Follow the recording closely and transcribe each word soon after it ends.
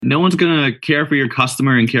No one's going to care for your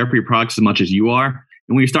customer and care for your products as much as you are.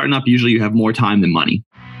 And when you're starting up, usually you have more time than money.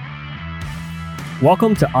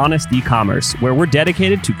 Welcome to Honest E-commerce, where we're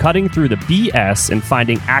dedicated to cutting through the BS and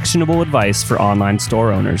finding actionable advice for online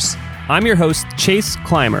store owners. I'm your host, Chase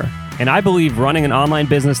Clymer, and I believe running an online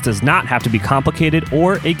business does not have to be complicated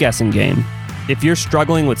or a guessing game. If you're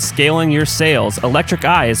struggling with scaling your sales, Electric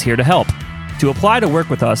Eye is here to help. To apply to work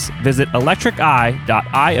with us, visit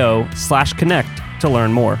electriceye.io/connect to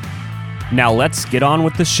learn more. Now let's get on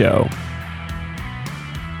with the show.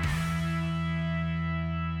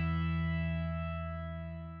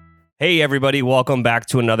 Hey everybody, welcome back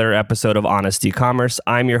to another episode of Honest E-commerce.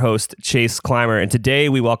 I'm your host, Chase Clymer, and today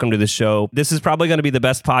we welcome to the show. This is probably going to be the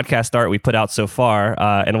best podcast start we put out so far,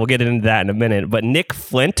 and we'll get into that in a minute. But Nick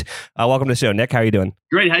Flint, welcome to the show. Nick, how are you doing?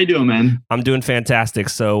 Great. How you doing, man? I'm doing fantastic.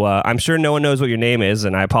 So I'm sure no one knows what your name is,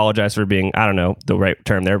 and I apologize for being, I don't know the right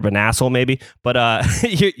term there, but an asshole maybe. But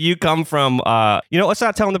you come from, let's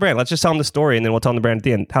not tell them the brand. Let's just tell them the story, and then we'll tell them the brand at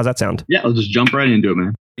the end. How's that sound? Yeah, let's just jump right into it,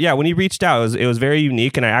 man. Yeah, when you reached out, it was very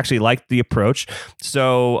unique, and I actually liked the approach.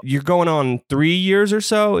 So you're going on 3 years or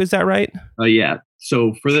so, is that right? Yeah.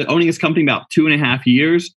 So for owning this company about 2.5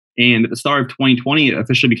 years, and at the start of 2020, it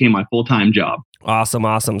officially became my full-time job.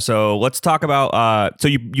 Awesome. So let's talk about, so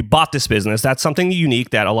you bought this business. That's something unique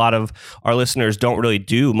that a lot of our listeners don't really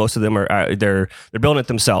do. Most of them are, they're building it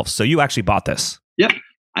themselves. So you actually bought this. Yep.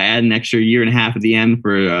 I added an extra 1.5 years at the end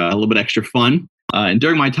for a little bit extra fun. And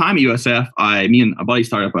during my time at USF, me and a buddy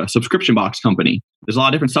started up a subscription box company. There's a lot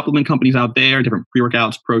of different supplement companies out there, different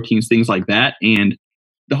pre-workouts, proteins, things like that. And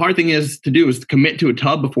the hard thing is to commit to a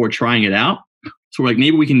tub before trying it out. So we're like,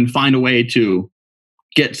 maybe we can find a way to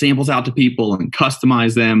get samples out to people and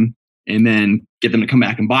customize them and then get them to come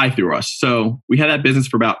back and buy through us. So we had that business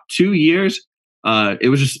for about 2 years. It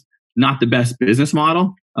was just not the best business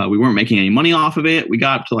model. We weren't making any money off of it. We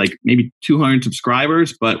got up to like maybe 200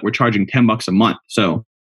 subscribers, but we're charging $10 a month. So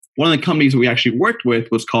one of the companies we actually worked with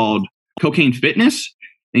was called Cocaine Fitness,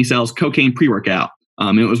 and he sells cocaine pre-workout.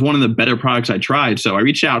 It was one of the better products I tried. So I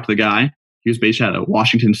reached out to the guy. He was based out of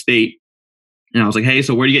Washington State. And I was like, hey,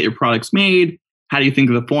 so where do you get your products made? How do you think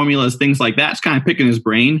of the formulas? Things like that. Just kind of picking his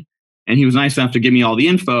brain. And he was nice enough to give me all the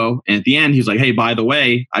info. And at the end, he's like, hey, by the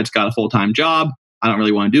way, I just got a full-time job. I don't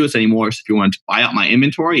really want to do this anymore. So if you want to buy out my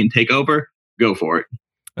inventory and take over, go for it.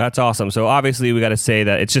 That's awesome. So obviously we got to say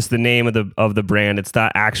that it's just the name of the brand. It's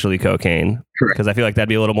not actually cocaine. Correct. Because I feel like that'd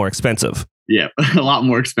be a little more expensive. Yeah, a lot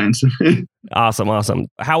more expensive. Awesome.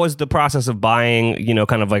 How was the process of buying,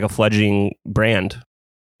 kind of like a fledgling brand?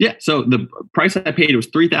 Yeah. So the price I paid was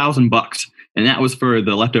 $3,000. And that was for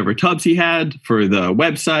the leftover tubs he had, for the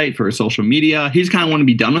website, for social media. He just kind of wanted to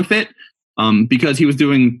be done with it. Because he was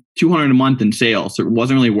doing $200 a month in sales. So it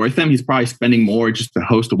wasn't really worth him. He's probably spending more just to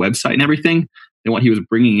host a website and everything than what he was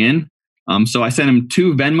bringing in. So I sent him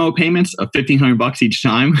 2 Venmo payments of $1,500 each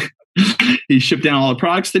time. He shipped down all the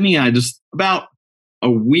products to me. I just about a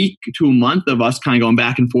week to a month of us kind of going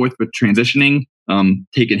back and forth with transitioning,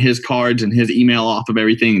 taking his cards and his email off of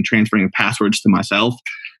everything and transferring the passwords to myself.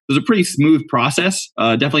 It was a pretty smooth process.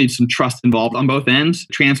 Definitely some trust involved on both ends.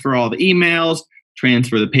 Transfer all the emails,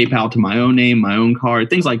 transfer the PayPal to my own name, my own card,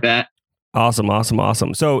 things like that. Awesome.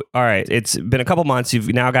 So, all right, it's been a couple months.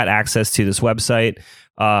 You've now got access to this website,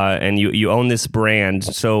 and you own this brand.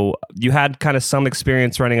 So you had kind of some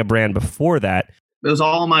experience running a brand before that. It was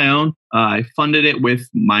all on my own. I funded it with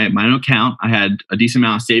my own account. I had a decent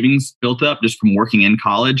amount of savings built up just from working in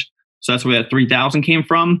college. So that's where that $3,000 came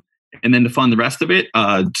from. And then to fund the rest of it,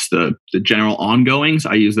 just the general ongoings,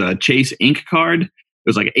 I used a Chase Inc. card. It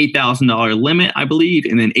was like an $8,000 limit, I believe,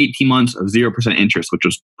 and then 18 months of 0% interest, which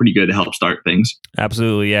was pretty good to help start things.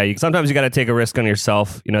 Absolutely, yeah. Sometimes you got to take a risk on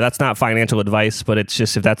yourself. That's not financial advice, but it's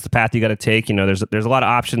just if that's the path you got to take. There's a lot of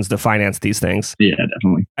options to finance these things. Yeah,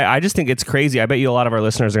 definitely. I just think it's crazy. I bet you a lot of our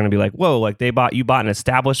listeners are going to be like, "Whoa!" Like you bought an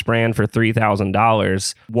established brand for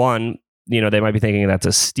 $3,000. One, they might be thinking that's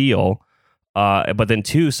a steal. But then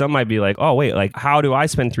 2, some might be like, oh, wait, like, how do I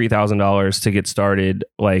spend $3,000 to get started,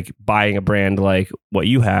 like, buying a brand like what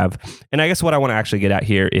you have? And I guess what I want to actually get at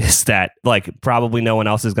here is that, like, probably no one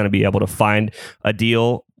else is going to be able to find a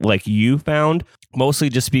deal like you found, mostly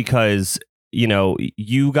just because,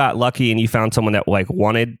 you got lucky and you found someone that, like,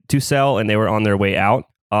 wanted to sell and they were on their way out.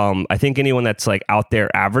 I think anyone that's like out there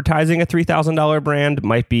advertising a $3,000 brand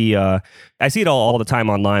might be, I see it all the time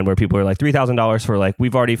online where people are like $3,000 for like,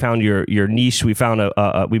 we've already found your niche. We found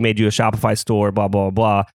we made you a Shopify store, blah, blah,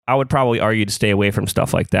 blah. I would probably argue to stay away from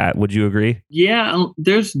stuff like that. Would you agree? Yeah.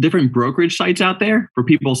 There's different brokerage sites out there for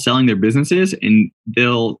people selling their businesses, and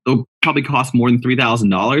they'll probably cost more than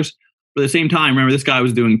 $3,000. But at the same time, remember, this guy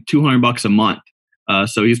was doing $200 a month.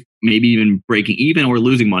 So he's maybe even breaking even or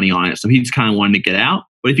losing money on it. So he's kind of wanting to get out.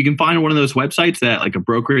 But if you can find one of those websites that like a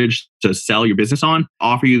brokerage to sell your business on,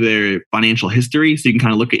 offer you their financial history so you can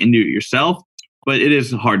kind of look into it yourself. But it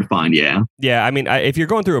is hard to find, yeah. Yeah, I mean, if you're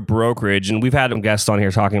going through a brokerage, and we've had some guests on here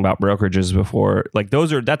talking about brokerages before, like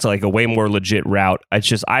that's like a way more legit route. It's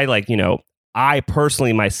just, I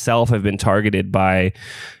personally myself have been targeted by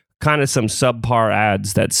kind of some subpar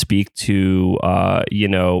ads that speak to,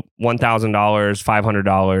 $1,000,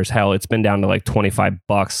 $500. Hell, it's been down to like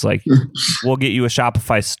 $25. Like, we'll get you a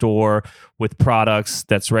Shopify store with products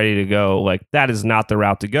that's ready to go. Like, that is not the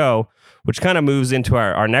route to go. Which kind of moves into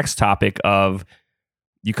our next topic of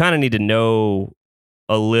you kind of need to know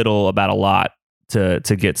a little about a lot to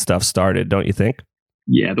get stuff started, don't you think?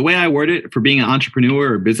 Yeah, the way I word it, for being an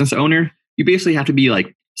entrepreneur or business owner, you basically have to be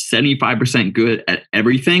like 75% good at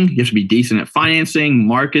everything. You have to be decent at financing,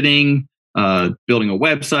 marketing, building a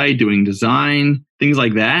website, doing design, things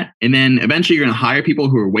like that. And then eventually you're going to hire people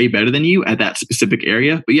who are way better than you at that specific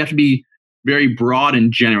area. But you have to be very broad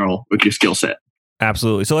and general with your skill set.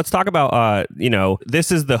 Absolutely. So let's talk about,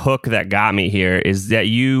 this is the hook that got me here, is that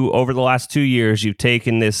you, over the last 2 years, you've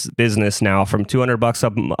taken this business now from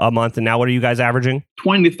 $200 a month. And now what are you guys averaging?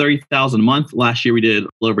 20 to 30,000 a month. Last year we did a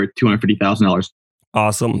little over $250,000.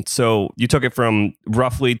 Awesome. So you took it from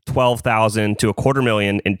roughly 12,000 to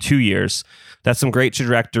 $250,000 in 2 years. That's some great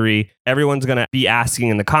trajectory. Everyone's going to be asking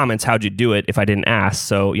in the comments, how'd you do it if I didn't ask?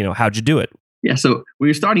 So, how'd you do it? Yeah. So when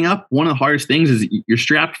you're starting up, one of the hardest things is you're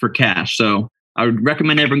strapped for cash. So I would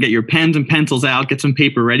recommend everyone get your pens and pencils out, get some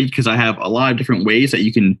paper ready, because I have a lot of different ways that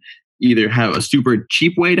you can either have a super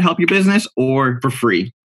cheap way to help your business or for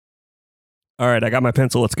free. All right, I got my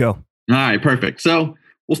pencil. Let's go. All right, perfect. So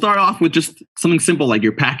we'll start off with just something simple like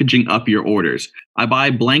you're packaging up your orders. I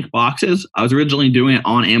buy blank boxes. I was originally doing it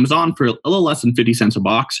on Amazon for a little less than 50 cents a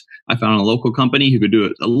box. I found a local company who could do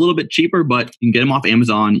it a little bit cheaper, but you can get them off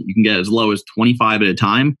Amazon. You can get as low as 25 at a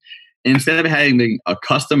time. Instead of having a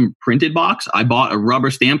custom printed box, I bought a rubber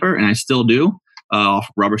stamper, and I still do, off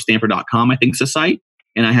rubberstamper.com, I think is the site.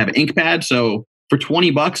 And I have an ink pad. So for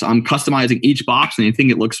 $20, I'm customizing each box, and I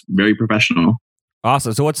think it looks very professional.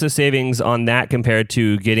 Awesome. So what's the savings on that compared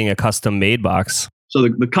to getting a custom made box? So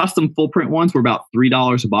the custom full print ones were about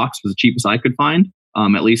 $3 a box, was the cheapest I could find,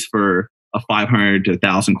 at least for a 500 to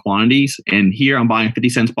 1,000 quantities. And here I'm buying a 50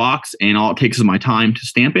 cents box, and all it takes is my time to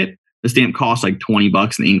stamp it. The stamp costs like $20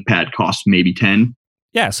 and the ink pad costs maybe 10.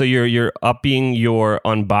 Yeah, so you're upping your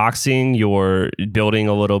unboxing, you're building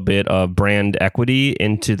a little bit of brand equity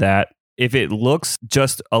into that. If it looks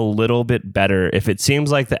just a little bit better, if it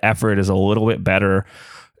seems like the effort is a little bit better,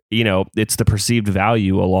 it's the perceived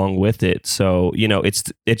value along with it. So,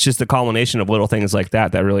 it's just a culmination of little things like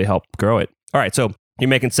that really help grow it. All right, so you're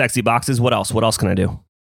making sexy boxes. What else? What else can I do?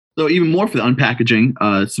 So even more for the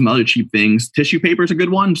unpackaging, some other cheap things. Tissue paper is a good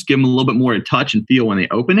one. Just give them a little bit more to touch and feel when they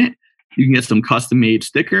open it. You can get some custom made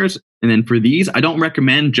stickers. And then for these, I don't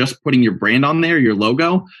recommend just putting your brand on there, your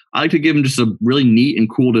logo. I like to give them just a really neat and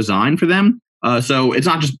cool design for them. So it's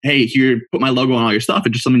not just, hey, here, put my logo on all your stuff.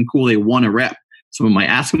 It's just something cool they want to rep. Someone might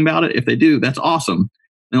ask them about it. If they do, that's awesome.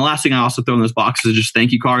 And the last thing I also throw in those boxes is just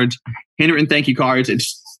thank you cards, handwritten thank you cards.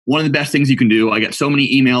 It's one of the best things you can do. I get so many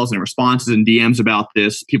emails and responses and DMs about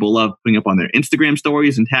this. People love putting up on their Instagram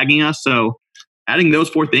stories and tagging us. So adding those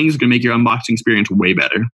 4 things is going to make your unboxing experience way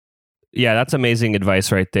better. Yeah, that's amazing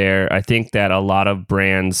advice right there. I think that a lot of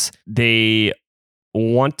brands, they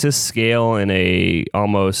want to scale in a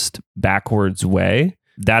almost backwards way.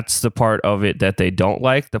 That's the part of it that they don't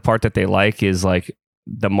like. The part that they like is like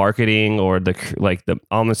the marketing or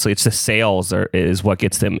honestly, it's the sales is what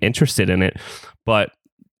gets them interested in it. But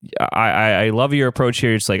I love your approach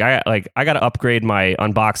here. It's like I got to upgrade my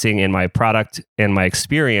unboxing and my product and my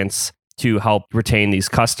experience to help retain these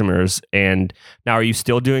customers. And now, are you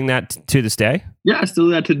still doing that to this day? Yeah, I still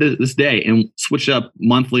do that to this day, and switch it up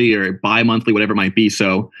monthly or bi-monthly, whatever it might be.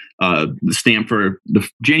 So the stamp for the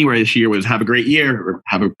January this year was have a great year or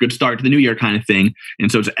have a good start to the new year kind of thing.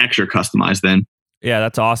 And so it's extra customized then. Yeah,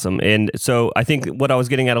 that's awesome. And so I think what I was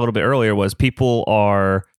getting at a little bit earlier was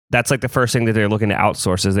that's like the first thing that they're looking to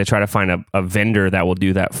outsource is they try to find a vendor that will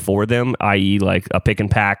do that for them, i.e. like a pick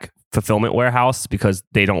and pack fulfillment warehouse, because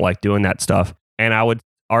they don't like doing that stuff. And I would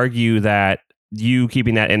argue that you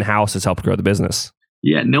keeping that in-house has helped grow the business.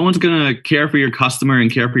 Yeah, no one's going to care for your customer and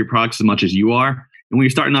care for your products as much as you are. And when you're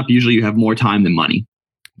starting up, usually you have more time than money.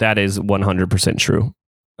 That is 100% true.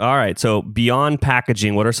 All right. So beyond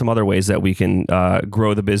packaging, what are some other ways that we can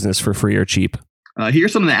grow the business for free or cheap?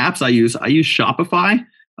 Here's some of the apps I use. I use Shopify.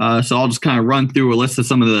 So I'll just kind of run through a list of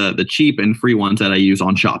some of the cheap and free ones that I use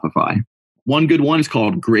on Shopify. One good one is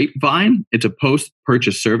called Grapevine. It's a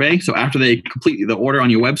post-purchase survey. So after they complete the order on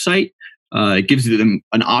your website, it gives them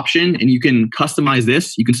an option, and you can customize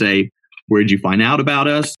this. You can say, where did you find out about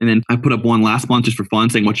us? And then I put up one last month just for fun,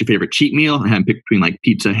 saying, what's your favorite cheat meal? I had them pick between like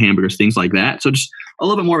pizza, hamburgers, things like that. So just a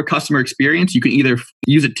little bit more of a customer experience. You can either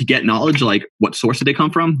use it to get knowledge, like what source did they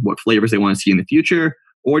come from, what flavors they want to see in the future,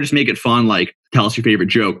 or just make it fun, like tell us your favorite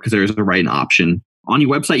joke, because there's a right option. On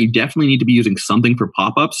your website, you definitely need to be using something for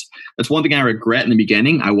pop-ups. That's one thing I regret in the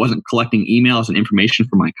beginning. I wasn't collecting emails and information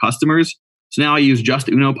from my customers. So now I use Just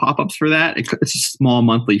Uno pop-ups for that. It's a small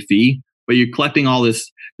monthly fee, but you're collecting all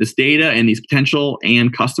this data and these potential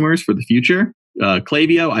and customers for the future.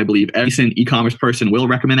 Klaviyo, I believe every decent e-commerce person will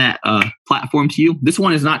recommend that platform to you. This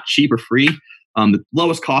one is not cheap or free. The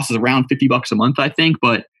lowest cost is around $50 a month, I think,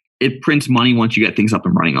 but it prints money once you get things up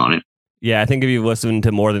and running on it. Yeah, I think if you've listened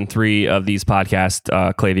to more than 3 of these podcasts,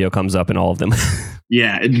 Klaviyo comes up in all of them.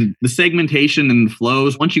 Yeah, and the segmentation and the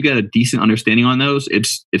flows, once you get a decent understanding on those,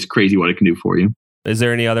 it's crazy what it can do for you. Is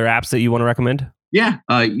there any other apps that you want to recommend? Yeah,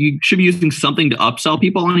 you should be using something to upsell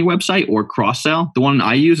people on your website or cross-sell. The one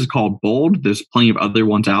I use is called Bold. There's plenty of other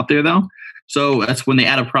ones out there, though. So that's when they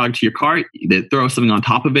add a product to your cart, they throw something on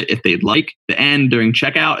top of it if they'd like. The end during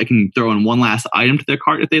checkout, it can throw in one last item to their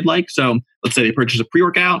cart if they'd like. So let's say they purchase a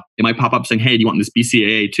pre-workout. It might pop up saying, hey, do you want this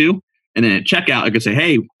BCAA too? And then at checkout, it could say,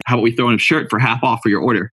 hey, how about we throw in a shirt for half off for your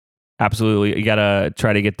order? Absolutely. You got to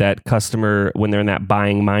try to get that customer when they're in that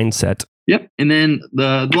buying mindset. Yep. And then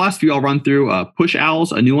the last few I'll run through, Push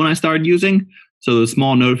Owl's a new one I started using. So the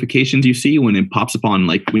small notifications you see when it pops up on,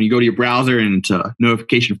 like when you go to your browser and it's a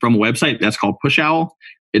notification from a website, that's called Push Owl.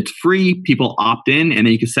 It's free. People opt in and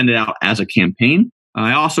then you can send it out as a campaign.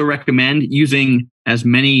 I also recommend using as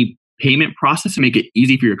many payment processes to make it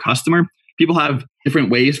easy for your customer. People have different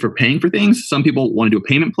ways for paying for things. Some people want to do a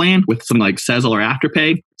payment plan with something like Sezzle or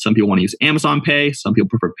Afterpay. Some people want to use Amazon Pay. Some people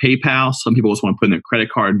prefer PayPal. Some people just want to put in their credit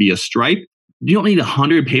card via Stripe. You don't need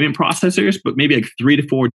 100 payment processors, but maybe like 3 to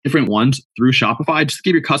 4 different ones through Shopify. Just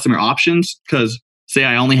give your customer options, because say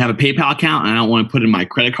I only have a PayPal account and I don't want to put in my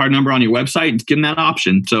credit card number on your website, just give them that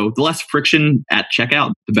option. So the less friction at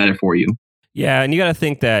checkout, the better for you. Yeah, and you got to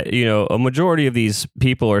think that, a majority of these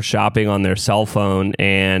people are shopping on their cell phone,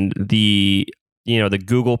 and the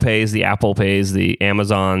Google Pays, the Apple Pays, the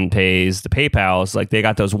Amazon Pays, the PayPals, like they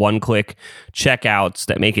got those one-click checkouts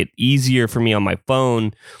that make it easier for me on my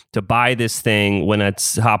phone to buy this thing when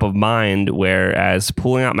it's top of mind, whereas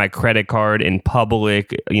pulling out my credit card in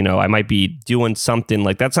public, I might be doing something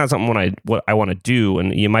like that's not something what I want to do,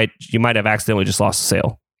 and you might have accidentally just lost a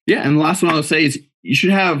sale. Yeah, and the last one I'll say is you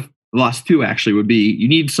should have the last 2 actually would be you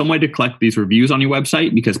need some way to collect these reviews on your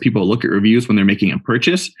website, because people look at reviews when they're making a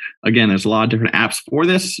purchase. Again, there's a lot of different apps for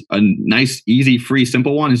this. A nice, easy, free,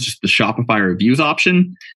 simple one is just the Shopify reviews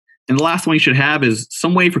option. And the last one you should have is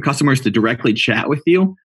some way for customers to directly chat with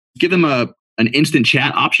you. Give them an instant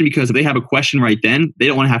chat option, because if they have a question right then, they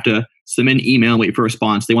don't want to have to submit an email and wait for a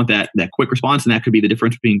response. They want that quick response, and that could be the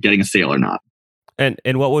difference between getting a sale or not.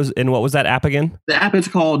 And what was that app again? The app is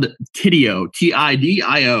called Tidio,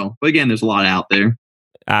 Tidio. But again, there's a lot out there.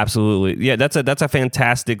 Absolutely. Yeah, that's a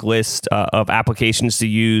fantastic list of applications to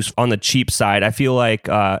use on the cheap side. I feel like,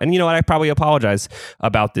 and you know what, I probably apologize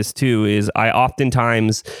about this too, is I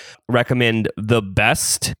oftentimes recommend the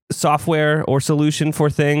best software or solution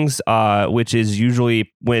for things, which is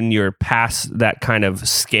usually when you're past that kind of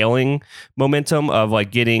scaling momentum of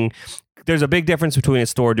like getting... There's a big difference between a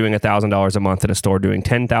store doing $1,000 a month and a store doing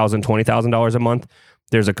 $10,000, $20,000 a month.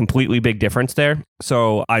 There's a completely big difference there.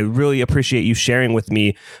 So I really appreciate you sharing with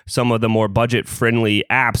me some of the more budget-friendly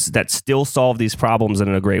apps that still solve these problems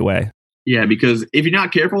in a great way. Yeah, because if you're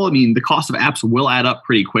not careful, the cost of apps will add up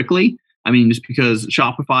pretty quickly. Just because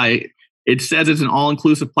Shopify, it says it's an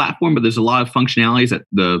all-inclusive platform, but there's a lot of functionalities that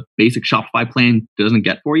the basic Shopify plan doesn't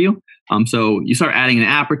get for you. So you start adding an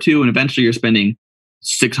app or two, and eventually you're spending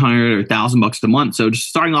 $600 or $1,000 a month. So just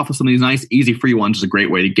starting off with some of these nice, easy, free ones is a great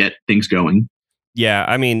way to get things going. Yeah,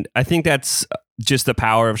 I think that's just the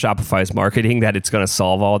power of Shopify's marketing, that it's going to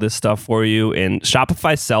solve all this stuff for you. And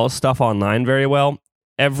Shopify sells stuff online very well.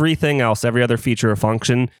 Everything else, every other feature or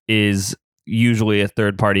function is usually a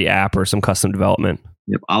third-party app or some custom development.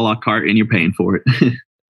 Yep, a la carte, and you're paying for it.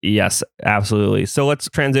 Yes, absolutely. So let's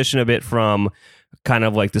transition a bit from kind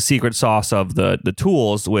of like the secret sauce of the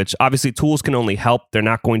tools, which obviously tools can only help. They're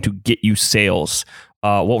not going to get you sales.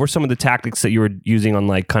 What were some of the tactics that you were using on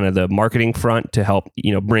like kind of the marketing front to help,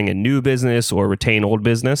 bring in new business or retain old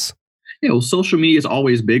business? Yeah, well, social media is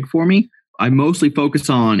always big for me. I mostly focus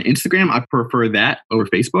on Instagram. I prefer that over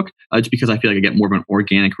Facebook, just because I feel like I get more of an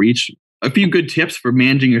organic reach. A few good tips for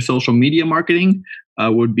managing your social media marketing.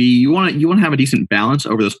 would be you want to have a decent balance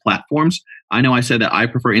over those platforms. I know I said that I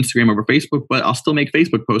prefer Instagram over Facebook, but I'll still make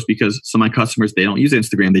Facebook posts because some of my customers, they don't use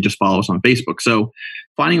Instagram. They just follow us on Facebook. So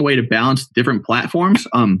finding a way to balance different platforms.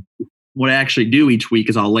 What I actually do each week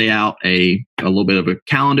is I'll lay out a little bit of a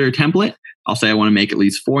calendar template. I'll say I want to make at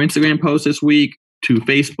least 4 Instagram posts this week, 2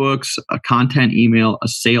 Facebooks, a content email, a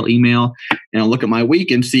sale email, and I'll look at my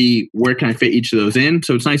week and see where can I fit each of those in.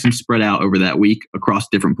 So it's nice and spread out over that week across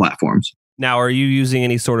different platforms. Now, are you using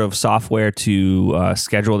any sort of software to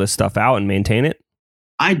schedule this stuff out and maintain it?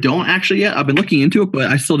 I don't actually yet. I've been looking into it, but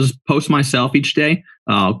I still just post myself each day.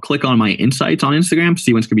 I'll click on my insights on Instagram,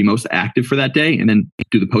 see when's going to be most active for that day, and then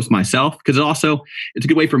do the post myself. Because it's a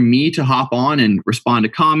good way for me to hop on and respond to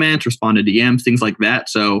comments, respond to DMs, things like that.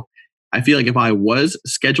 So I feel like if I was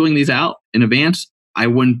scheduling these out in advance, I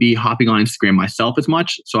wouldn't be hopping on Instagram myself as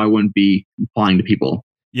much. So I wouldn't be replying to people.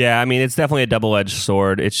 Yeah, I mean, it's definitely a double-edged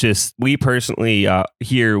sword. It's just, we personally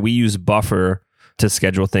here, we use Buffer to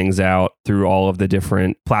schedule things out through all of the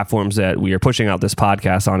different platforms that we are pushing out this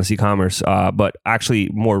podcast, Honest E-commerce. But actually,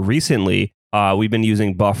 more recently, we've been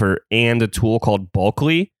using Buffer and a tool called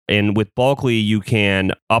Bulkly. And with Bulkly, you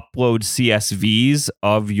can upload CSVs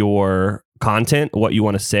of your content, what you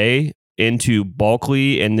want to say, into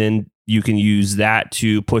Bulkly, and then you can use that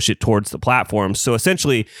to push it towards the platform. So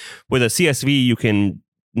essentially, with a CSV, you can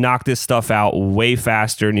knock this stuff out way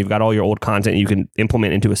faster, and you've got all your old content you can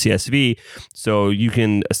implement into a CSV. So you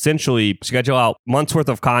can essentially schedule out months worth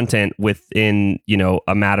of content within,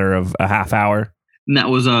 a matter of a half hour. And that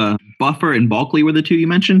was Buffer and Bulkly were the 2 you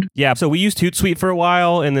mentioned? Yeah. So we used Hootsuite for a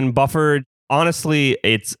while, and then Buffer. Honestly,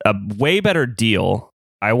 it's a way better deal.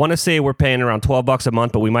 I want to say we're paying around $12 a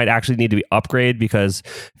month, but we might actually need to upgrade, because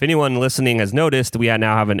if anyone listening has noticed, we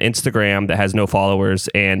now have an Instagram that has no followers,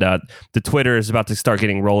 and the Twitter is about to start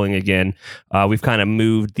getting rolling again. We've kind of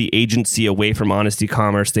moved the agency away from Honest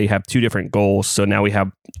E-commerce. They have 2 different goals, so now we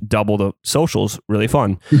have double the socials. Really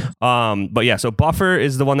fun. But yeah, so Buffer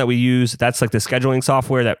is the one that we use. That's like the scheduling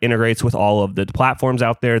software that integrates with all of the platforms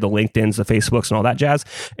out there, the LinkedIns, the Facebooks, and all that jazz.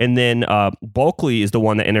 And then Bulkly is the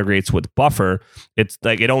one that integrates with Buffer. It's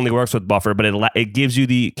like it only works with Buffer, but it gives you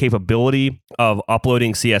the capability of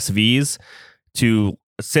uploading CSVs to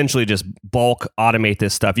essentially just bulk automate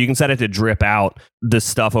this stuff. You can set it to drip out this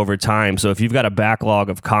stuff over time. So if you've got a backlog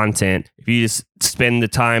of content, if you just spend the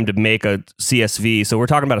time to make a CSV, so we're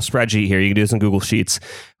talking about a spreadsheet here, you can do this in Google Sheets.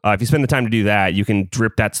 If you spend the time to do that, you can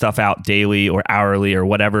drip that stuff out daily or hourly or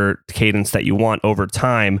whatever cadence that you want over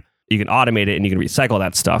time. You can automate it and you can recycle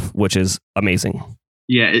that stuff, which is amazing.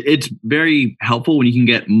 Yeah, it's very helpful when you can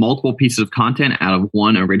get multiple pieces of content out of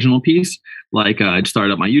one original piece. Like I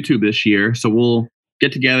started up my YouTube this year. So we'll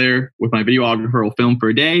get together with my videographer, we'll film for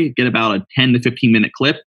a day, get about a 10 to 15 minute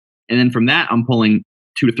clip. And then from that, I'm pulling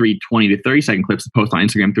 2 to 3, 20 to 30 second clips to post on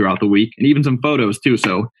Instagram throughout the week, and even some photos too.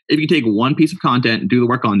 So if you take one piece of content and do the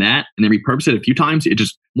work on that and then repurpose it a few times, it's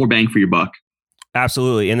just more bang for your buck.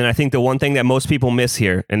 Absolutely. And then I think the one thing that most people miss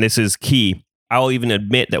here, and this is key, I'll even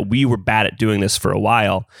admit that we were bad at doing this for a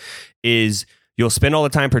while, is you'll spend all the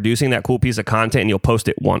time producing that cool piece of content and you'll post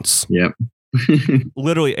it once. Yep.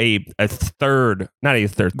 Literally a third, not a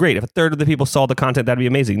third, great. If a third of the people saw the content, that'd be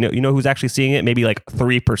amazing. You know who's actually seeing it? Maybe like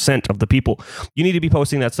 3% of the people. You need to be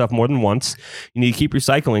posting that stuff more than once. You need to keep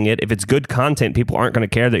recycling it. If it's good content, people aren't going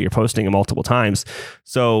to care that you're posting it multiple times.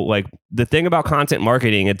 So like the thing about content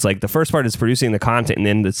marketing, it's like the first part is producing the content, and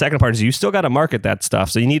then the second part is you still got to market that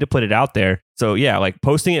stuff. So you need to put it out there. So yeah, like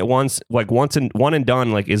posting it once and one and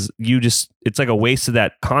done, like it's like a waste of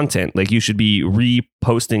that content. Like you should be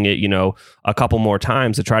reposting it, a couple more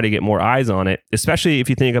times to try to get more eyes on it. Especially if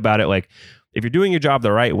you think about it, like if you're doing your job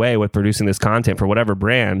the right way with producing this content for whatever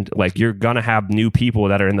brand, like you're going to have new people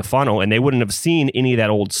that are in the funnel and they wouldn't have seen any of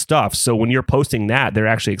that old stuff. So when you're posting that, they're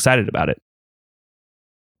actually excited about it.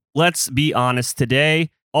 Let's be honest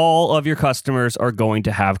today. All of your customers are going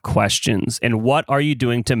to have questions. And what are you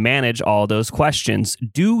doing to manage all those questions?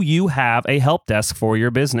 Do you have a help desk for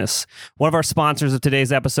your business? One of our sponsors of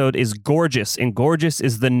today's episode is Gorgias, and Gorgias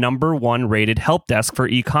is the #1 rated help desk for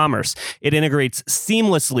e-commerce. It integrates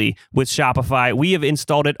seamlessly with Shopify. We have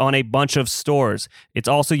installed it on a bunch of stores. It's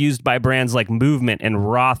also used by brands like Movement and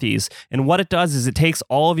Rothy's. And what it does is it takes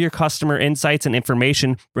all of your customer insights and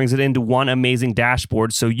information, brings it into one amazing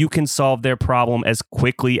dashboard so you can solve their problem as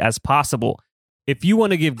quickly as possible. If you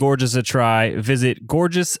want to give Gorgias a try, visit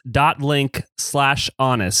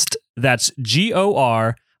gorgias.link/honest. That's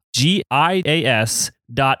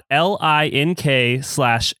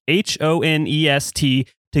GORGIAS.LINK/HONEST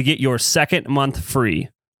to get your second month free.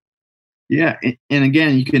 Yeah. And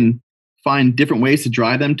again, you can find different ways to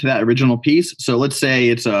drive them to that original piece. So let's say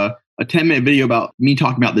it's a a 10-minute video about me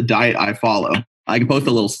talking about the diet I follow. I can post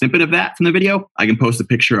a little snippet of that from the video. I can post a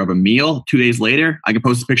picture of a meal 2 days later. I can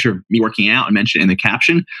post a picture of me working out and mention it in the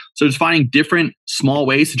caption. So just finding different small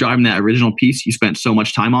ways to drive in that original piece you spent so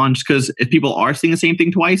much time on. Just because if people are seeing the same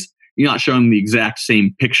thing twice, you're not showing the exact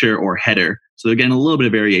same picture or header. So they're getting a little bit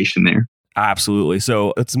of variation there. Absolutely.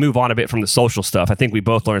 So let's move on a bit from the social stuff. I think we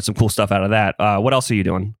both learned some cool stuff out of that. What else are you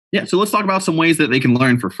doing? Yeah, so let's talk about some ways that they can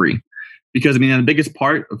learn for free. Because the biggest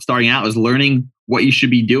part of starting out is learning what you should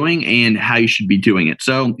be doing and how you should be doing it.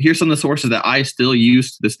 So here's some of the sources that I still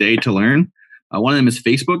use to this day to learn. One of them is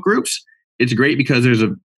Facebook groups. It's great because there's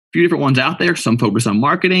a few different ones out there. Some focus on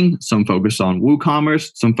marketing, some focus on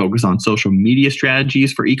WooCommerce, some focus on social media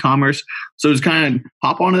strategies for e-commerce. So just kind of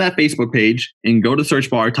hop onto that Facebook page and go to the search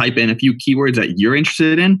bar, type in a few keywords that you're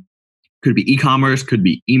interested in. Could be e-commerce, could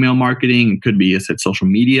be email marketing, could be, as I said, social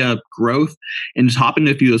media growth, and just hop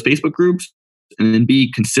into a few of those Facebook groups and then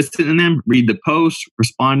be consistent in them, read the posts,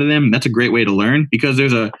 respond to them. That's a great way to learn because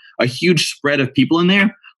there's a huge spread of people in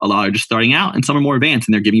there. A lot are just starting out and some are more advanced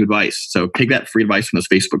and they're giving you advice. So take that free advice from those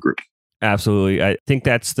Facebook groups. Absolutely. I think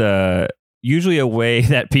that's usually a way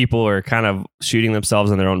that people are kind of shooting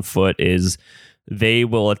themselves in their own foot is they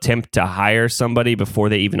will attempt to hire somebody before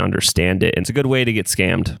they even understand it. And it's a good way to get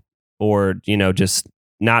scammed. Or, just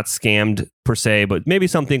not scammed per se, but maybe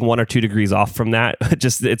something 1 or 2 degrees off from that.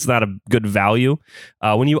 Just it's not a good value.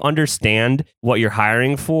 When you understand what you're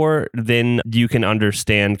hiring for, then you can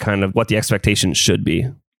understand kind of what the expectations should be.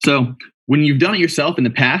 So when you've done it yourself in the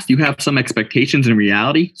past, you have some expectations in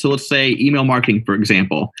reality. So let's say email marketing, for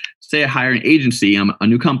example. Say I hire an agency. I'm a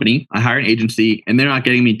new company. I hire an agency and they're not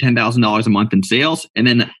getting me $10,000 a month in sales. And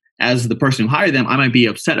then as the person who hired them, I might be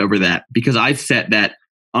upset over that because I've set that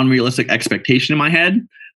unrealistic expectation in my head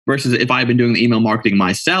versus if I've been doing the email marketing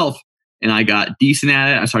myself and I got decent at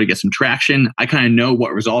it, I started to get some traction. I kind of know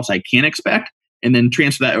what results I can expect and then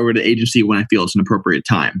transfer that over to the agency when I feel it's an appropriate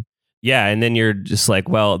time. Yeah. And then you're just like,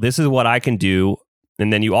 well, this is what I can do.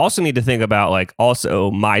 And then you also need to think about like also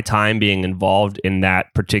my time being involved in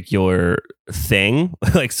that particular thing.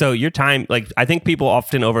 Like, so your time, like I think people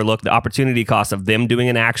often overlook the opportunity cost of them doing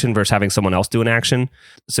an action versus having someone else do an action.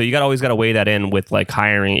 So you always got to weigh that in with like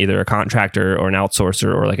hiring either a contractor or an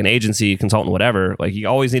outsourcer or like an agency, consultant, whatever. Like you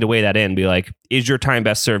always need to weigh that in, be like, is your time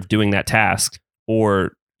best served doing that task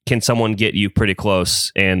or can someone get you pretty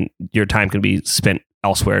close and your time can be spent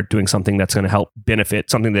elsewhere doing something that's going to help benefit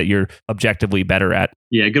something that you're objectively better at.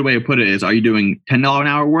 Yeah, a good way to put it is, are you doing $10 an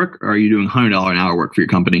hour work or are you doing $100 an hour work for your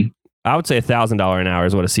company? I would say $1,000 an hour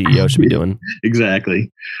is what a CEO should be doing.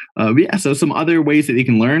 Exactly. So some other ways that you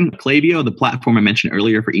can learn. Klaviyo, the platform I mentioned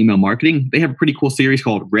earlier for email marketing, they have a pretty cool series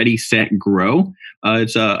called Ready, Set, Grow.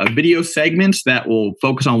 It's a video segments that will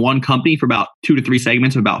focus on one company for about 2 to 3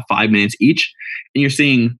 segments of about 5 minutes each. And you're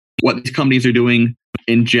seeing what these companies are doing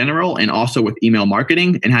in general and also with email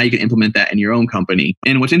marketing and how you can implement that in your own company.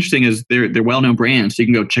 And what's interesting is they're well-known brands. So you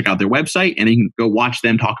can go check out their website and you can go watch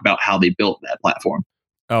them talk about how they built that platform.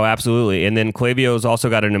 Oh, absolutely. And then Klaviyo's also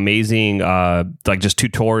got an amazing just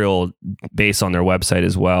tutorial base on their website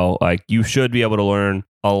as well. Like you should be able to learn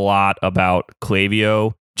a lot about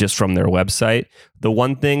Klaviyo just from their website. The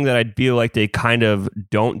one thing that I feel like they kind of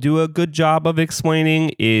don't do a good job of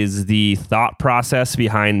explaining is the thought process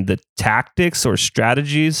behind the tactics or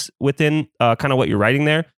strategies within kind of what you're writing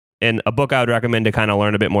there. And a book I would recommend to kind of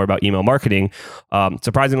learn a bit more about email marketing,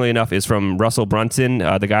 surprisingly enough, is from Russell Brunson,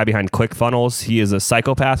 the guy behind ClickFunnels. He is a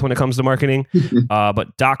psychopath when it comes to marketing, but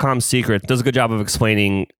 .com Secret does a good job of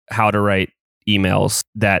explaining how to write emails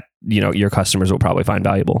that your customers will probably find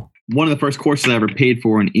valuable. One of the first courses I ever paid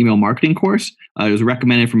for, an email marketing course, it was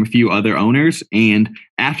recommended from a few other owners. And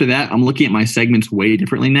after that, I'm looking at my segments way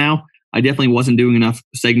differently now. I definitely wasn't doing enough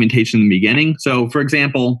segmentation in the beginning. So for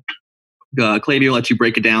example, Klaviyo lets you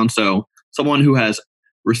break it down. So someone who has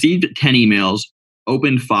received 10 emails,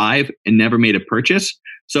 opened 5, and never made a purchase.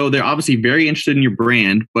 So they're obviously very interested in your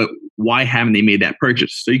brand, but why haven't they made that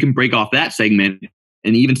purchase? So you can break off that segment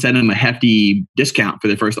and even send them a hefty discount for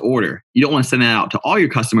their first order. You don't want to send that out to all your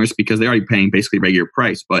customers because they're already paying basically regular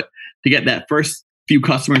price. But to get that first few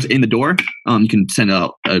customers in the door, you can send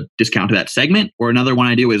out a discount to that segment. Or another one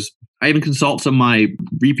I do is I even consult some of my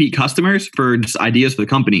repeat customers for just ideas for the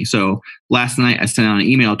company. So last night I sent out an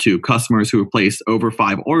email to customers who have placed over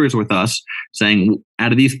 5 orders with us saying,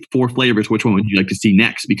 out of these 4 flavors, which one would you like to see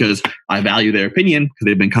next? Because I value their opinion because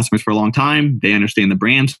they've been customers for a long time. They understand the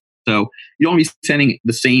brand. So you don't want to be sending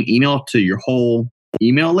the same email to your whole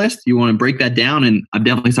email list. You want to break that down. And I've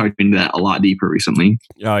definitely started doing that a lot deeper recently.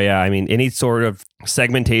 Oh, yeah. I mean, any sort of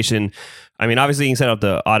segmentation. I mean, obviously you can set up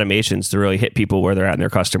the automations to really hit people where they're at in their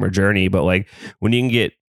customer journey. But like when you can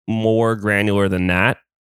get more granular than that,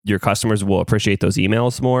 your customers will appreciate those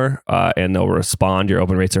emails more, and they'll respond. Your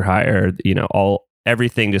open rates are higher.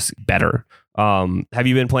 Everything just better. Have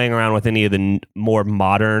you been playing around with any of the more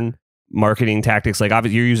modern marketing tactics? Like,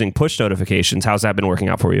 obviously, you're using push notifications. How's that been working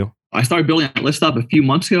out for you? I started building that list up a few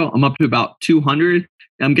months ago. I'm up to about 200.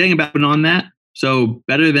 I'm getting about on that. So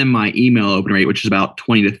better than my email open rate, which is about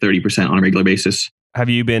 20 to 30% on a regular basis. Have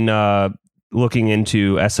you been looking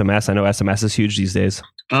into SMS? I know SMS is huge these days.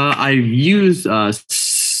 I've used,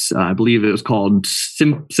 I believe it was called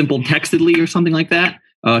Simple Textedly or something like that,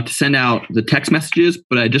 to send out the text messages.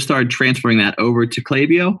 But I just started transferring that over to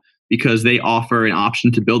Klaviyo because they offer an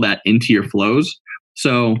option to build that into your flows.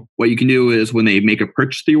 So what you can do is when they make a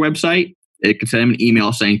purchase through your website, it can send them an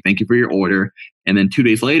email saying, thank you for your order. And then 2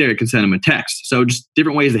 days later, it can send them a text. So just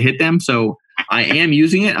different ways to hit them. So I am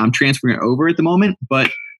using it. I'm transferring it over at the moment. But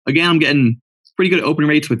again, I'm getting pretty good open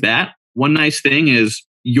rates with that. One nice thing is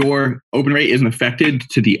your open rate isn't affected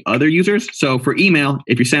to the other users. So for email,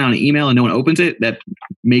 if you're sending out an email and no one opens it, that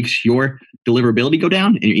makes your deliverability go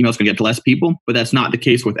down and your email's going to get to less people. But that's not the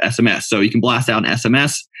case with SMS. So you can blast out an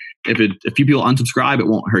SMS. If a few people unsubscribe, it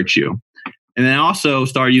won't hurt you. And then I also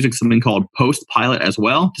started using something called Post Pilot as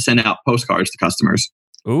well to send out postcards to customers.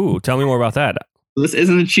 Ooh, tell me more about that. This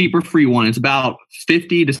isn't a cheap or free one. It's about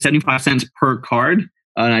 50 to 75 cents per card.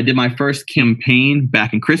 And I did my first campaign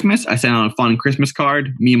back in Christmas. I sent out a fun Christmas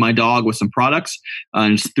card, me and my dog with some products,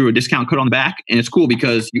 and just threw a discount code on the back. And it's cool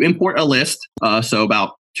because you import a list, so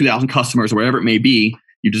about 2,000 customers or whatever it may be.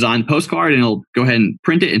 You design the postcard and it'll go ahead and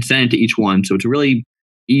print it and send it to each one. So it's a really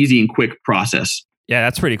easy and quick process. Yeah,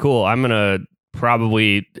 that's pretty cool. I'm going to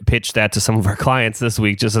probably pitch that to some of our clients this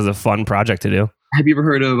week just as a fun project to do. Have you ever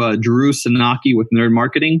heard of Drew Sanaki with Nerd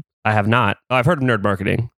Marketing? I have not. Oh, I've heard of Nerd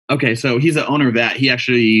Marketing. Okay, so he's the owner of that. He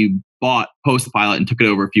actually bought Post Pilot and took it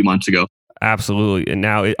over a few months ago. Absolutely. And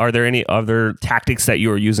now, are there any other tactics that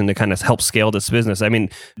you are using to kind of help scale this business? I mean,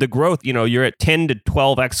 the growth, you're at 10 to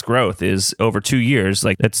 12x growth is over 2 years.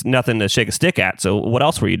 Like, that's nothing to shake a stick at. So what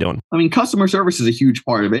else were you doing? I mean, customer service is a huge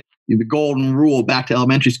part of it. The golden rule back to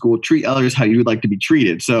elementary school, treat others how you would like to be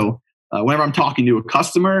treated. So whenever I'm talking to a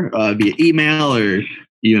customer via email or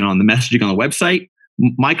even on the messaging on the website,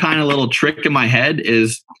 my kind of little trick in my head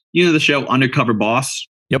is, the show Undercover Boss?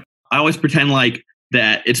 Yep. I always pretend like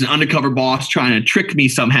that it's an undercover boss trying to trick me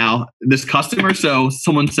somehow, this customer. So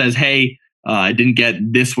someone says, hey, I didn't get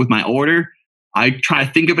this with my order. I try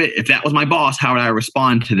to think of it. If that was my boss, how would I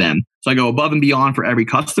respond to them? So I go above and beyond for every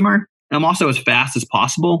customer. And I'm also as fast as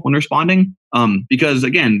possible when responding. Because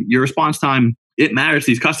again, your response time, it matters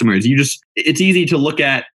to these customers. It's easy to look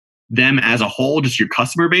at them as a whole, just your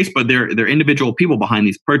customer base, but they're individual people behind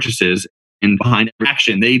these purchases. And behind every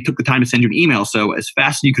action, they took the time to send you an email. So as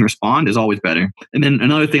fast as you can respond is always better. And then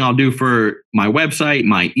another thing I'll do for my website,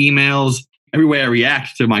 my emails, every way I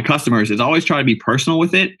react to my customers is always try to be personal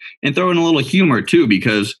with it and throw in a little humor too,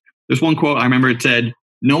 because there's one quote I remember, it said,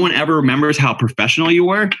 no one ever remembers how professional you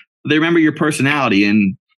were. They remember your personality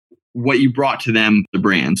and what you brought to them, the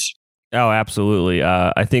brands. Oh, absolutely.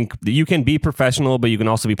 I think you can be professional, but you can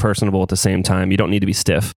also be personable at the same time. You don't need to be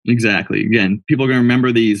stiff. Exactly. Again, people are going to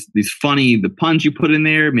remember the puns you put in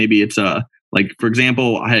there. Maybe it's like, for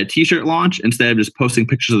example, I had a t-shirt launch. Instead of just posting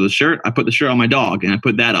pictures of the shirt, I put the shirt on my dog and I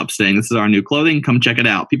put that up saying, this is our new clothing. Come check it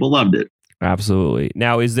out. People loved it. Absolutely.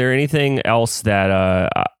 Now, is there anything else that,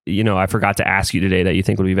 I forgot to ask you today that you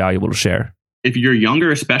think would be valuable to share? If you're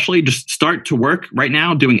younger, especially, just start to work right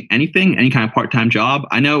now doing anything, any kind of part-time job.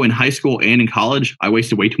 I know in high school and in college, I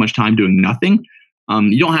wasted way too much time doing nothing.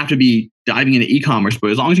 You don't have to be diving into e-commerce,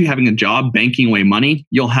 but as long as you're having a job banking away money,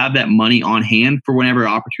 you'll have that money on hand for whenever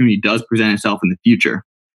opportunity does present itself in the future.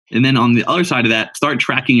 And then on the other side of that, start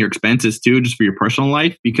tracking your expenses too, just for your personal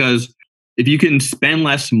life, because if you can spend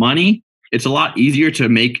less money, it's a lot easier to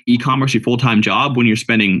make e-commerce your full-time job when you're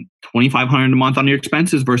spending $2,500 a month on your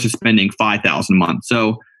expenses versus spending $5,000 a month.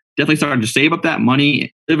 So definitely start to save up that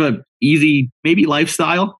money, live a easy, maybe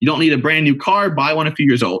lifestyle. You don't need a brand new car, buy one a few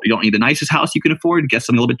years old. You don't need the nicest house you can afford, get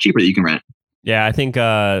something a little bit cheaper that you can rent. Yeah, I think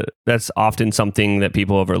that's often something that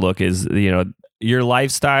people overlook is, your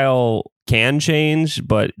lifestyle can change,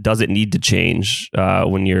 but does it need to change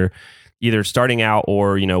when you're either starting out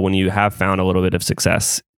or, when you have found a little bit of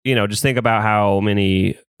success? Just think about how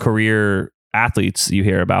many career athletes you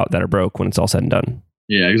hear about that are broke when it's all said and done.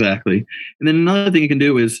 Yeah, exactly. And then another thing you can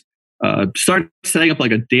do is start setting up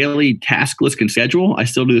like a daily task list and schedule. I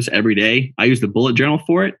still do this every day. I use the bullet journal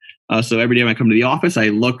for it. So every day when I come to the office, I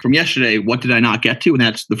look from yesterday, what did I not get to? And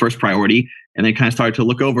that's the first priority. And then kind of start to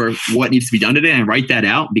look over what needs to be done today and write that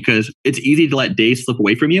out, because it's easy to let days slip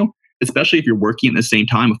away from you, especially if you're working at the same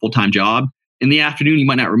time, a full-time job. in the afternoon, you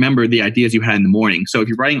might not remember the ideas you had in the morning. So if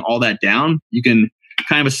you're writing all that down, you can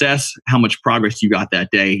kind of assess how much progress you got that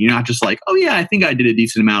day. You're not just like, oh yeah, I think I did a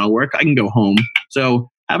decent amount of work, I can go home. So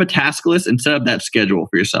have a task list and set up that schedule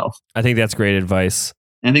for yourself. I think that's great advice.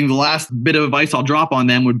 And I think the last bit of advice I'll drop on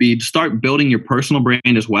them would be to start building your personal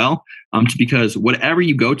brand as well. Because whatever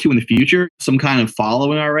you go to in the future, some kind of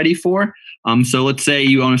following already for. So let's say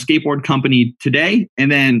you own a skateboard company today,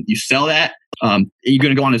 and then you sell that. You're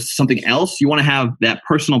going to go on to something else. You want to have that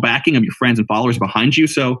personal backing of your friends and followers behind you.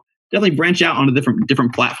 So definitely branch out onto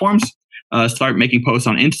different platforms. Start making posts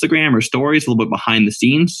on Instagram or stories a little bit behind the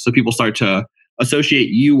scenes, so people start to associate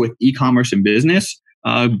you with e-commerce and business.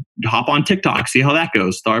 Hop on TikTok, see how that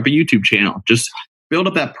goes. Start up a YouTube channel. Just build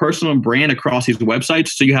up that personal brand across these websites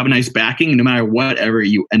so you have a nice backing no matter whatever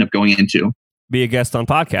you end up going into. Be a guest on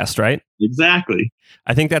podcast, right? Exactly.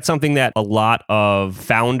 I think that's something that a lot of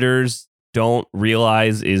founders don't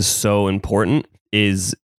realize is so important.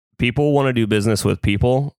 Is people want to do business with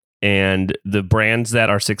people. And the brands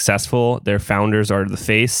that are successful, their founders are the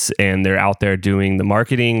face, and they're out there doing the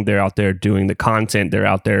marketing. They're out there doing the content. They're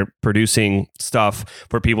out there producing stuff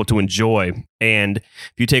for people to enjoy. And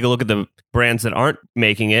if you take a look at the brands that aren't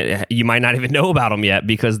making it, you might not even know about them yet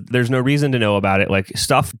because there's no reason to know about it. Like,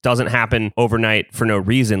 stuff doesn't happen overnight for no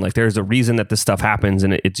reason. Like, there's a reason that this stuff happens,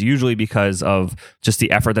 and it's usually because of just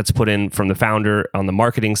the effort that's put in from the founder on the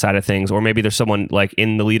marketing side of things, or maybe there's someone like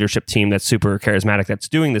in the leadership team that's super charismatic that's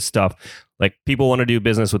doing this stuff. Like, people want to do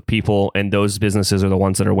business with people, and those businesses are the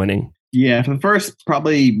ones that are winning. Yeah, for the first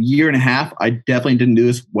probably year and a half, I definitely didn't do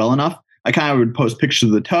this well enough. I kind of would post pictures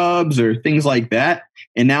of the tubs or things like that.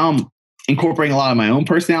 And now I'm incorporating a lot of my own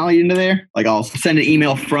personality into there. Like, I'll send an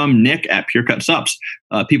email from Nick at Pure Cut Sups.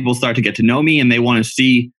 People start to get to know me, and they want to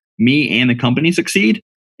see me and the company succeed.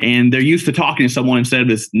 And they're used to talking to someone instead of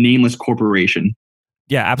this nameless corporation.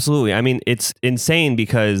 Yeah, absolutely. I mean, it's insane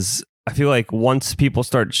because I feel like once people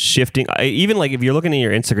start shifting, even like if you're looking at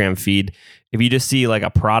your Instagram feed, if you just see like a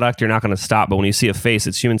product, you're not going to stop. But when you see a face,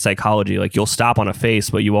 it's human psychology. Like, you'll stop on a face,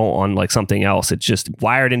 but you won't on like something else. It's just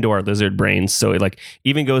wired into our lizard brains. So it like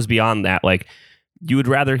even goes beyond that. Like, you would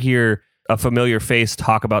rather hear a familiar face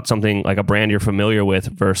talk about something like a brand you're familiar with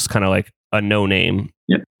versus kind of like a no name.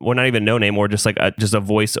 Yep. Well, not even no name, or just like just a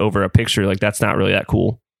voice over a picture. Like, that's not really that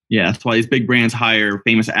cool. Yeah, that's why these big brands hire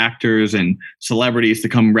famous actors and celebrities to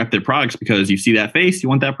come rep their products, because you see that face, you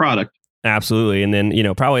want that product. Absolutely. And then,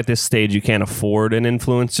 probably at this stage, you can't afford an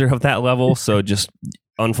influencer of that level. So just,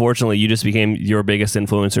 unfortunately, you just became your biggest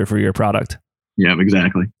influencer for your product. Yeah,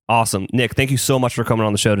 exactly. Awesome. Nick, thank you so much for coming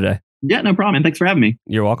on the show today. Yeah, no problem, man. Thanks for having me.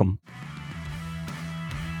 You're welcome.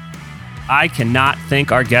 I cannot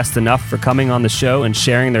thank our guests enough for coming on the show and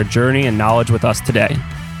sharing their journey and knowledge with us today.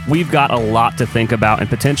 We've got a lot to think about and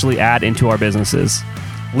potentially add into our businesses.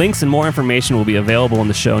 Links and more information will be available in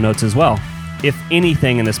the show notes as well. If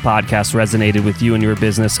anything in this podcast resonated with you and your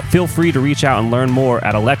business, feel free to reach out and learn more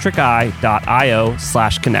at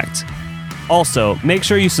electriceye.io/connect. Also, make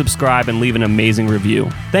sure you subscribe and leave an amazing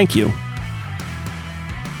review. Thank you.